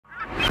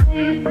I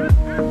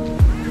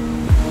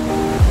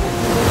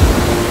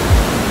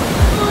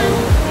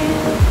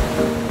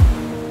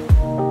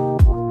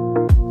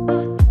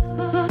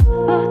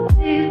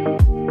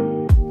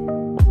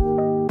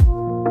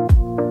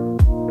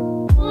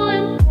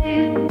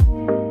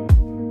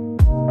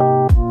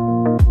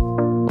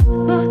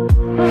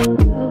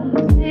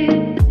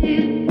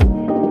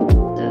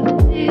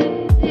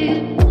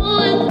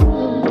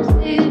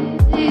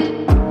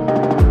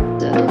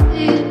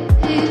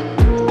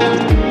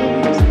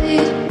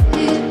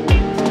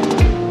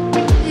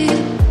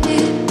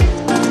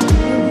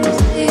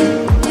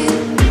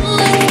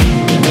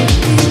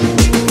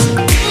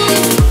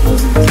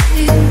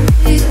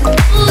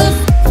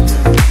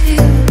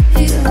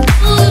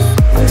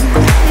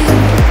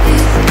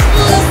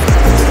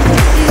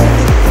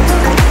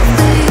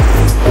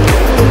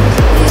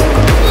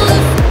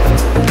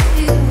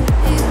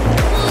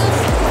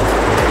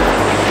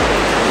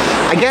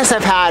guess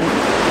I've had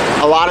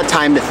a lot of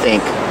time to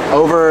think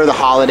over the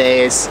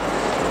holidays,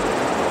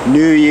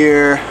 New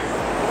Year,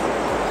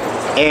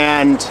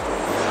 and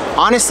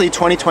honestly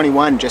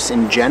 2021 just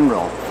in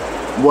general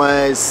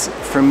was,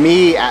 for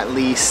me at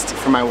least,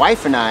 for my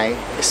wife and I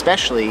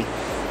especially,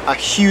 a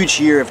huge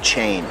year of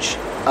change,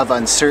 of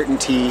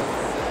uncertainty,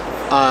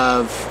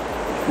 of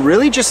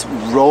really just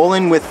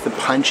rolling with the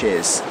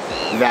punches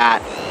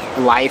that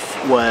life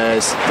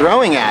was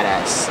throwing at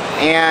us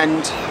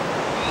and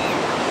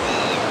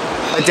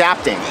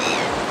adapting,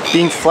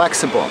 being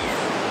flexible,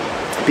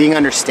 being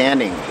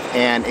understanding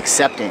and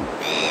accepting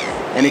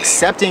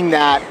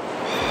that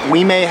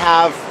we may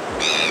have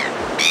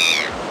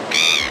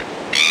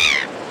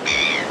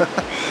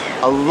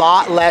a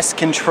lot less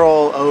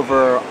control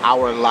over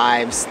our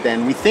lives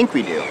than we think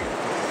we do.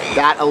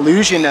 That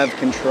illusion of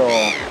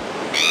control.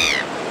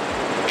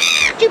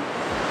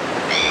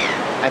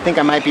 I think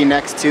I might be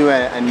next to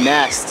a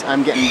nest.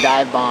 I'm getting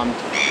dive bombed.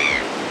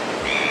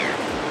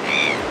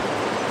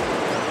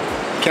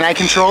 Can I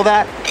control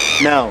that?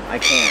 No, I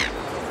can't.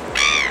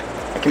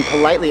 I can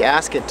politely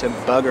ask it to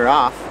bugger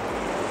off.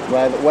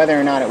 Whether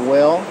or not it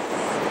will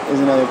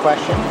is another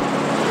question.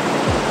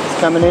 It's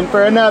coming in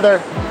for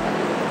another.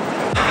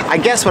 I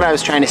guess what I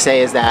was trying to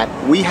say is that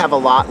we have a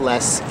lot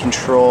less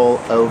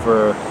control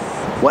over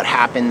what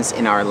happens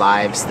in our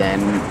lives than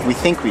we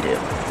think we do.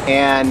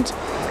 And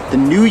the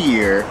new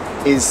year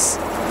is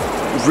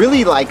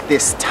really like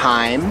this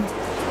time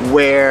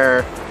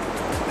where,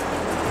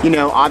 you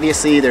know,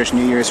 obviously there's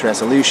New Year's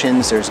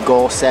resolutions, there's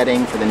goal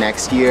setting for the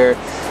next year,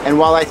 and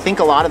while I think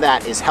a lot of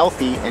that is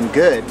healthy and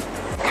good,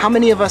 how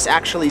many of us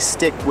actually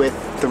stick with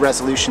the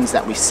resolutions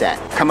that we set?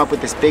 Come up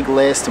with this big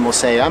list and we'll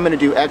say, I'm gonna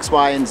do X,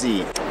 Y, and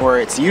Z. Or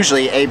it's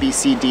usually A, B,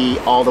 C, D,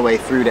 all the way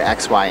through to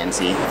X, Y, and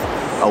Z.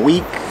 A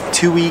week,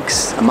 2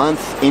 weeks, a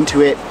month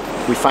into it,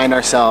 we find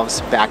ourselves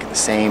back at the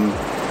same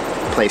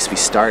place we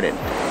started.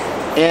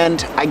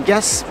 And I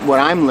guess what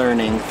I'm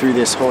learning through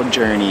this whole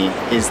journey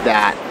is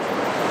that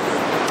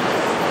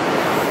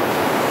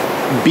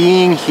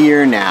being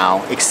here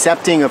now,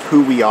 accepting of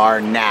who we are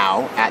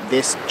now at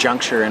this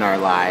juncture in our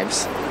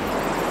lives,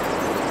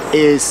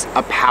 is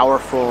a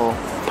powerful,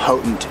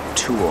 potent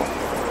tool.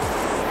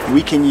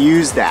 We can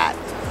use that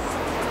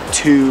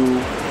to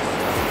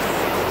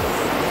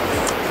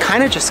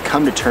kind of just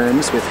come to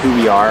terms with who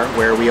we are,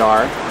 where we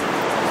are.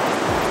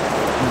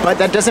 But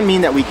that doesn't mean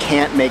that we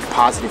can't make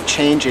positive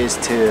changes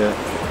to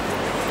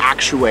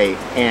actuate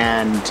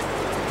and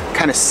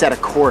kind of set a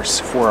course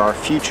for our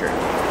future.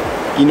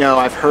 You know,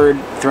 I've heard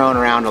thrown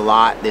around a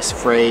lot this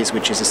phrase,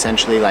 which is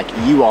essentially like,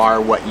 you are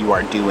what you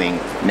are doing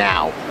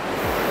now.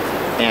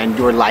 And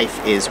your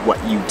life is what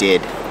you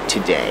did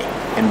today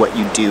and what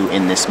you do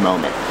in this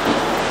moment.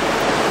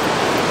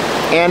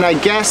 And I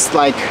guess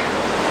like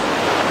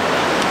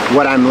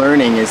what I'm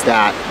learning is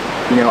that,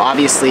 you know,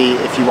 obviously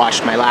if you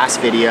watched my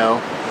last video,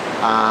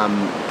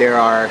 there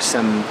are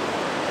some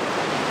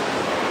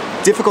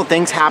difficult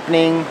things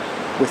happening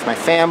with my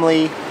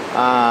family.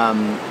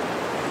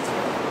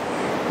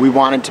 We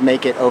wanted to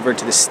make it over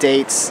to the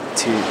States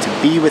to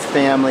be with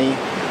family,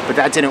 but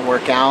that didn't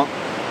work out.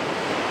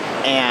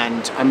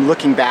 And I'm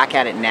looking back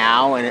at it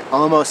now and it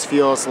almost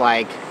feels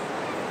like,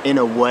 in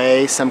a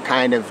way, some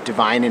kind of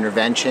divine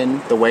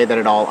intervention, the way that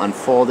it all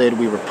unfolded.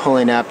 We were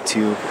pulling up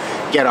to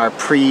get our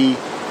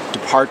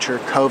pre-departure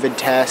COVID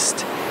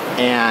test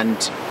and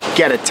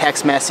get a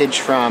text message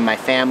from my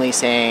family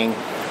saying,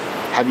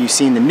 have you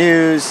seen the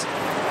news?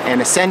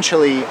 And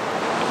essentially,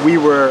 we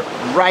were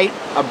right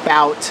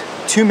about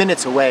 2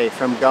 minutes away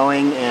from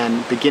going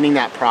and beginning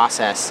that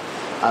process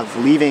of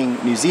leaving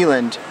New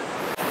Zealand,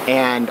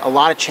 and a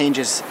lot of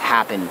changes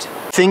happened.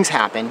 Things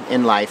happen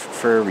in life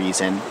for a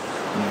reason.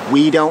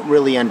 We don't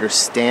really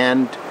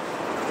understand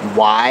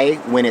why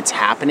when it's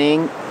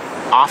happening.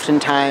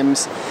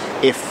 Oftentimes,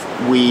 if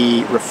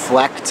we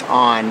reflect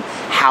on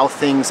how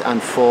things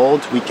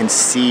unfold, we can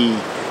see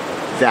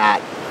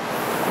that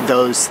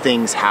those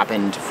things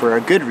happened for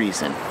a good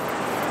reason.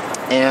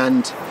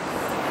 And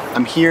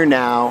I'm here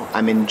now,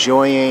 I'm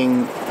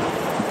enjoying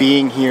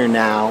being here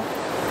now,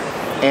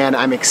 and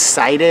I'm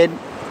excited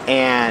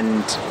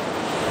and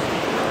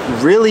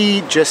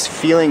really just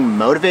feeling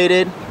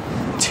motivated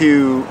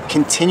to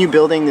continue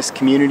building this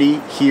community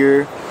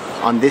here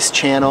on this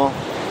channel,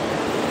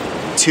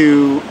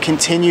 to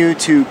continue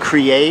to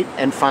create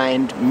and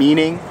find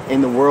meaning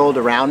in the world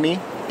around me,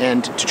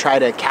 and to try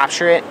to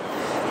capture it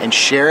and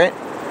share it.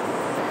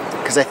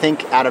 Because I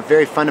think at a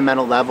very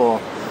fundamental level,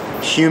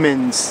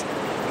 humans,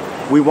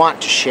 we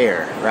want to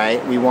share,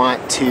 right? We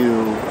want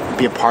to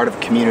be a part of a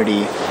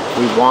community.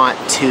 We want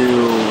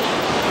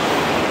to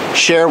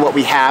share what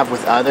we have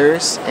with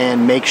others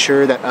and make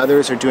sure that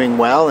others are doing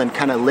well and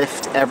kind of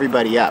lift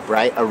everybody up,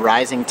 right? A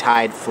rising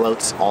tide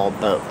floats all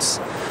boats.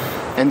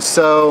 And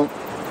so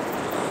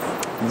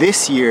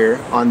this year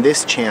on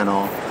this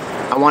channel,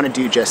 I want to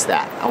do just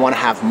that. I want to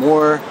have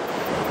more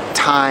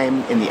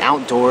time in the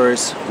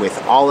outdoors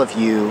with all of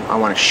you. I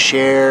want to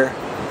share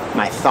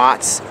my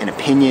thoughts and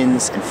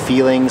opinions and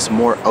feelings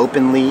more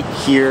openly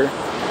here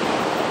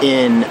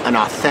in an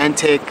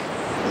authentic,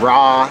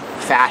 raw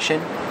fashion.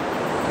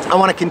 I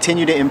want to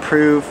continue to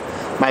improve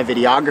my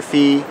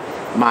videography,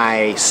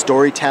 my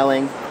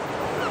storytelling,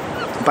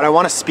 but I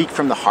want to speak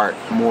from the heart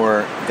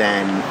more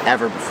than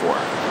ever before.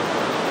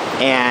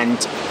 And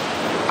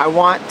I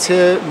want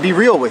to be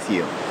real with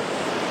you.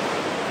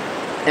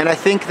 And I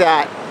think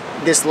that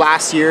this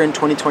last year in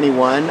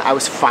 2021, I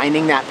was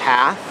finding that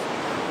path,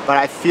 but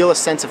I feel a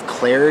sense of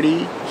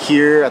clarity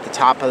here at the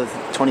top of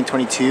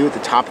 2022, at the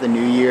top of the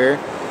new year,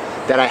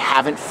 that I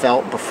haven't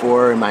felt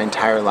before in my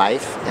entire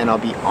life. And I'll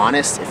be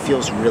honest, it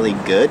feels really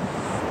good.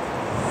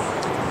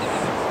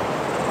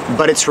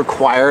 But it's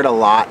required a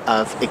lot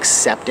of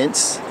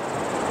acceptance,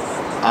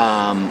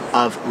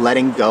 of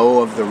letting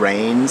go of the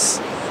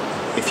reins,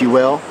 if you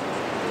will,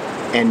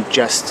 and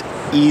just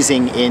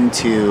easing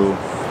into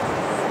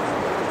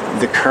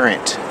the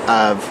current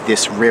of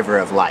this river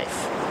of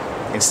life.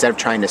 Instead of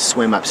trying to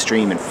swim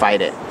upstream and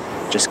fight it,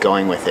 just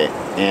going with it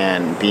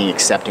and being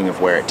accepting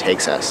of where it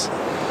takes us.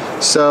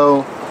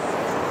 So,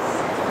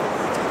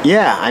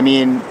 yeah, I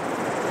mean,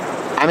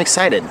 I'm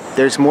excited.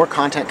 There's more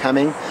content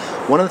coming.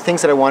 One of the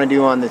things that I want to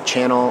do on the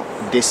channel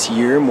this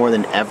year more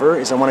than ever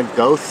is I want to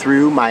go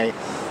through my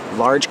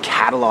large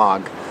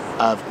catalog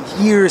of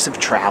years of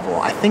travel.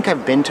 I think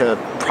I've been to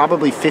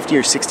probably 50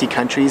 or 60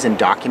 countries and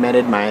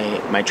documented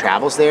my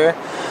travels there.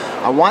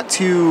 I want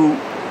to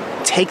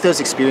take those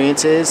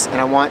experiences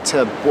and I want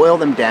to boil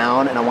them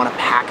down and I want to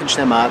package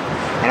them up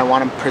and I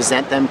want to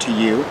present them to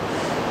you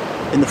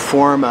in the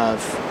form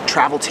of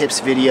travel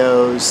tips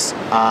videos,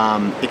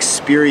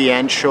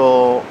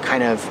 experiential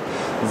kind of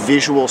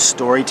visual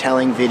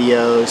storytelling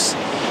videos,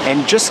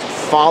 and just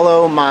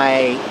follow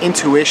my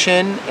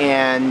intuition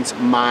and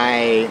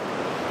my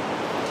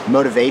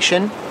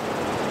motivation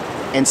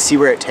and see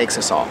where it takes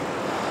us all.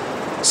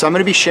 So I'm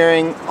going to be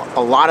sharing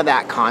a lot of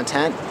that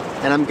content,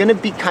 and I'm going to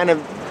be kind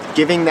of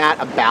giving that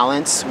a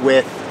balance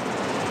with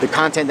the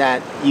content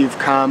that you've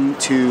come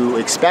to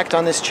expect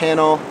on this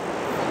channel.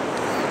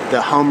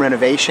 The home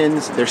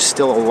renovations, there's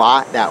still a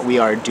lot that we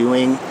are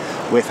doing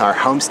with our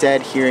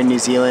homestead here in New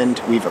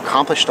Zealand. We've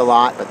accomplished a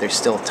lot, but there's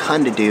still a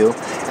ton to do,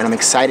 and I'm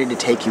excited to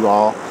take you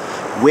all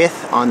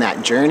on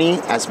that journey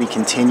as we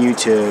continue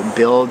to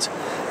build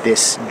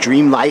this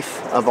dream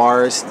life of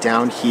ours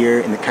down here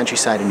in the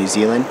countryside of New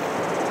Zealand.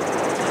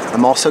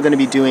 I'm also going to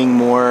be doing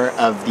more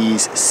of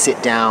these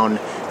sit-down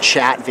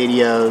chat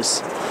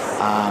videos.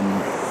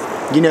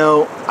 You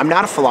know, I'm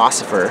not a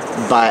philosopher,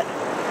 but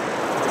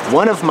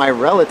one of my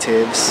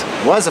relatives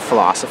was a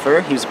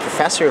philosopher. He was a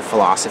professor of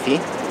philosophy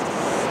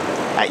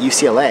at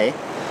UCLA.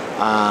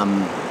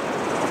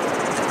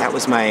 That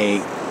was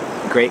my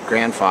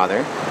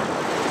great-grandfather.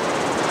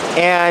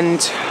 And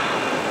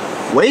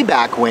way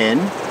back when,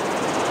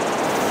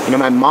 you know,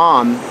 my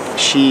mom,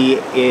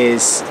 she's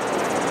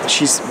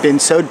been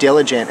so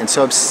diligent and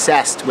so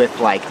obsessed with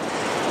like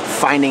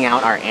finding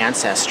out our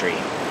ancestry.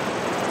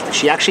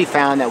 She actually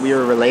found that we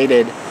were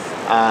related,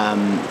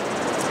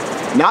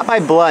 not by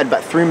blood,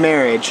 but through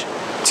marriage,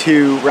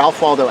 to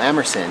Ralph Waldo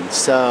Emerson.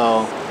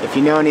 So if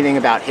you know anything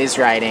about his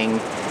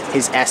writing,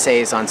 his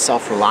essays on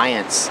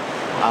self-reliance,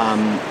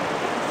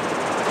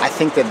 I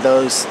think that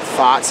those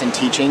thoughts and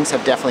teachings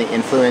have definitely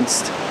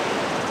influenced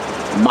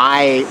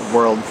my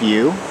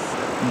worldview.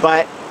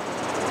 But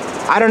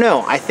I don't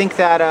know, I think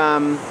that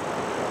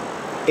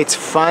it's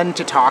fun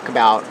to talk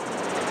about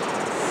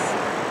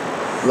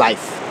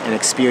life and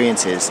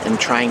experiences and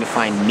trying to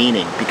find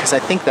meaning, because I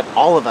think that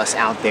all of us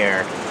out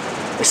there,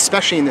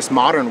 especially in this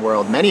modern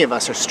world, many of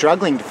us are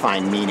struggling to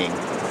find meaning.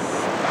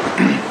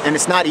 And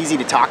it's not easy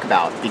to talk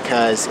about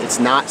because it's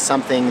not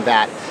something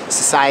that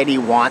society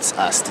wants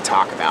us to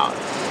talk about.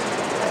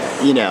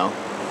 You know,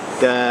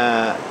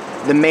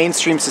 the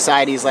mainstream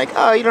society is like,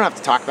 oh, you don't have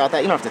to talk about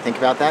that, you don't have to think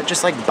about that,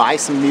 just like buy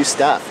some new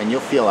stuff and you'll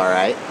feel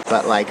alright.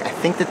 But like, I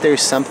think that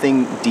there's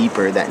something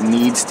deeper that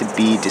needs to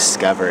be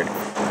discovered.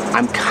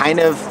 I'm kind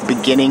of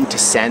beginning to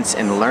sense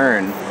and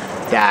learn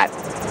that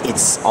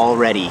it's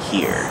already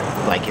here.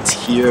 Like, it's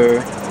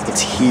here,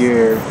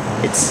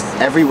 it's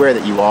everywhere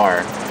that you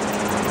are.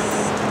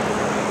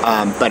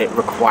 But it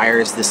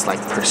requires this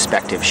like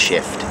perspective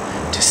shift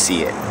to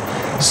see it.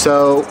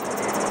 So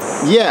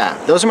yeah,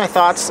 those are my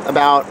thoughts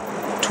about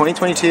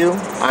 2022.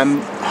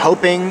 I'm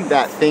hoping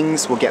that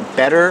things will get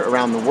better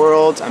around the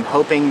world. I'm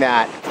hoping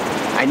that,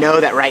 I know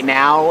that right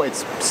now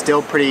it's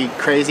still pretty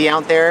crazy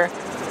out there,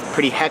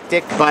 pretty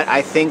hectic, but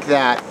I think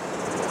that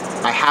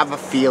I have a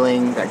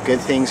feeling that good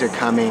things are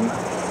coming,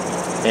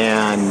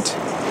 and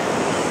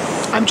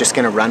I'm just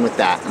gonna run with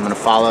that. I'm gonna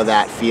follow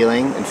that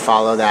feeling and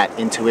follow that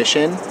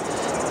intuition,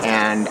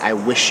 and I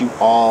wish you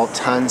all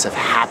tons of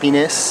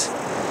happiness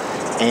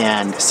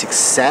and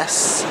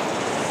success.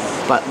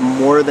 But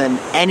more than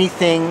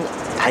anything,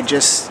 I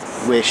just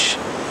wish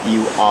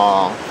you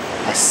all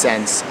a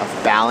sense of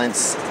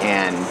balance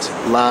and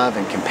love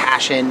and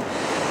compassion,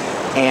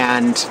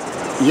 and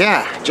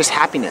yeah, just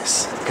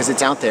happiness, because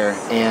it's out there,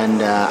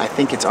 and I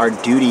think it's our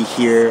duty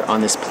here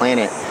on this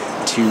planet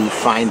to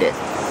find it.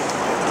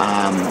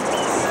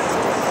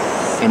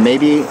 And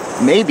maybe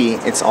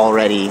it's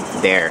already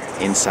there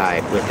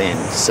inside within.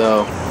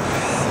 So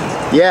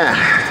yeah,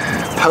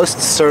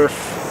 post-surf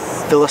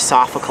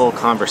philosophical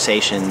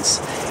conversations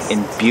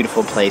in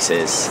beautiful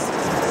places.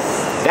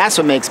 That's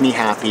what makes me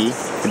happy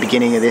at the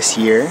beginning of this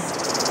year.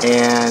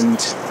 And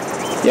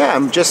yeah,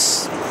 I'm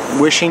just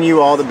wishing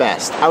you all the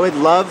best. I would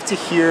love to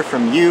hear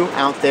from you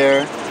out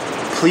there.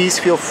 Please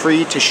feel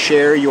free to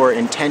share your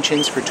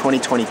intentions for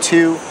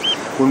 2022.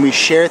 When we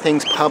share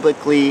things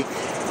publicly,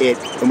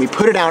 when we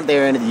put it out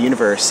there into the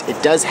universe,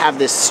 it does have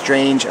this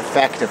strange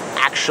effect of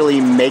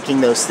actually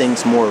making those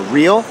things more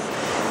real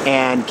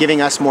and giving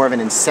us more of an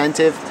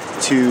incentive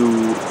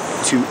to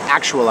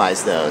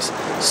actualize those.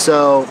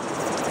 So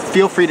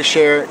feel free to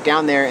share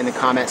down there in the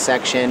comment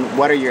section.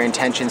 What are your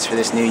intentions for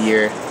this new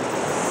year?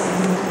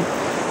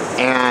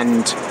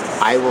 And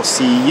I will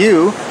see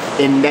you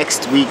in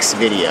next week's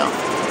video.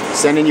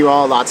 Sending you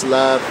all lots of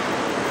love.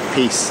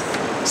 Peace.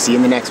 See you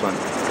in the next one.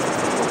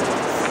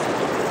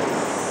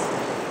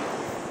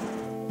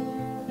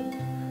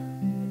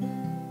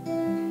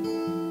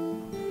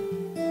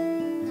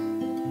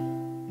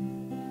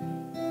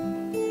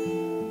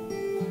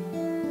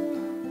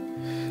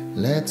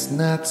 Let's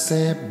not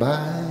say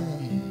bye,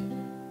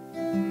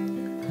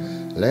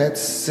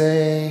 let's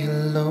say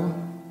hello.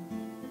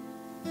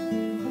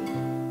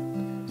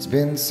 It's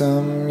been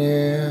some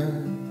years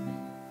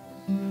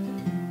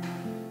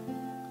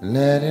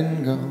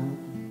letting go.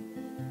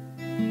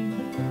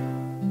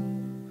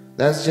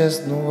 That's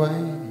just the way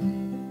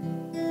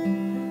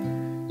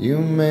you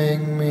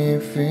make me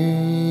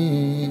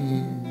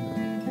feel.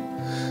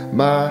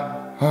 My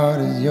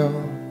heart is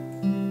yours,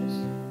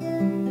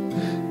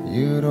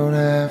 you don't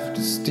have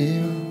to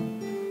steal.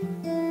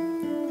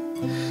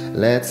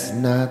 Let's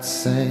not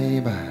say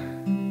bye,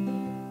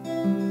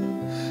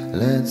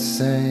 let's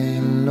say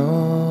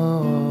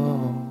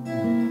hello.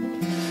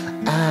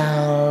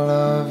 I'll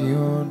love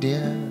you,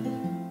 dear,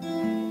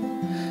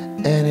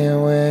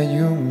 anywhere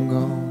you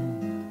go.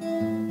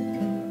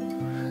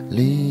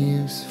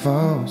 Leaves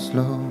fall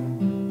slow.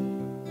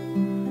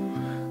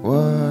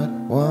 What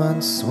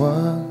once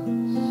was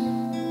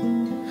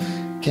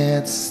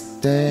can't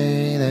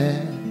stay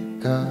there,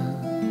 'cause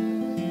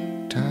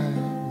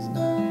time's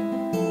not.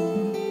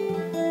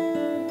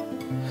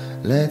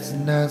 Let's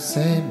not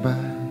say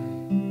bye,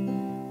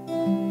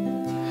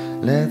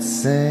 let's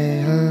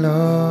say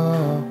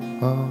hello.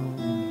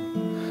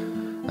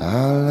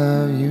 I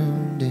love you,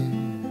 dear,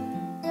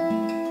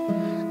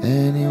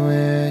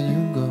 anywhere you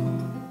go.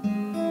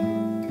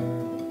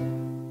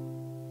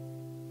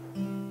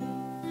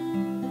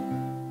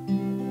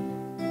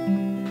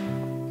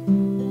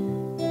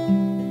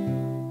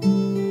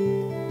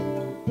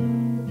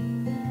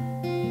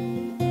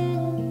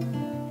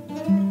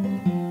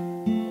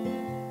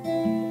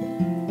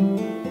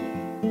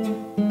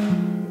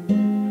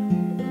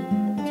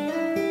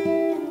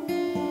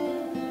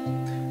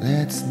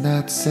 Let's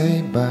not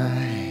say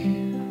bye,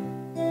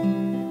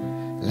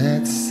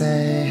 let's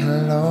say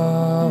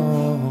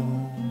hello.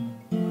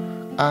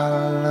 I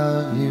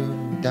love you,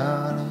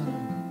 darling,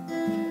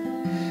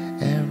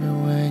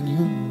 everywhere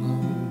you go.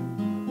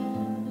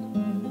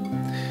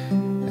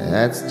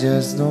 That's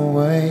just the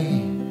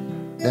way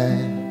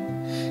that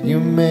you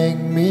make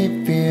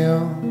me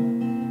feel,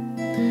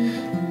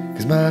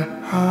 'cause my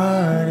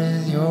heart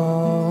is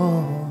yours.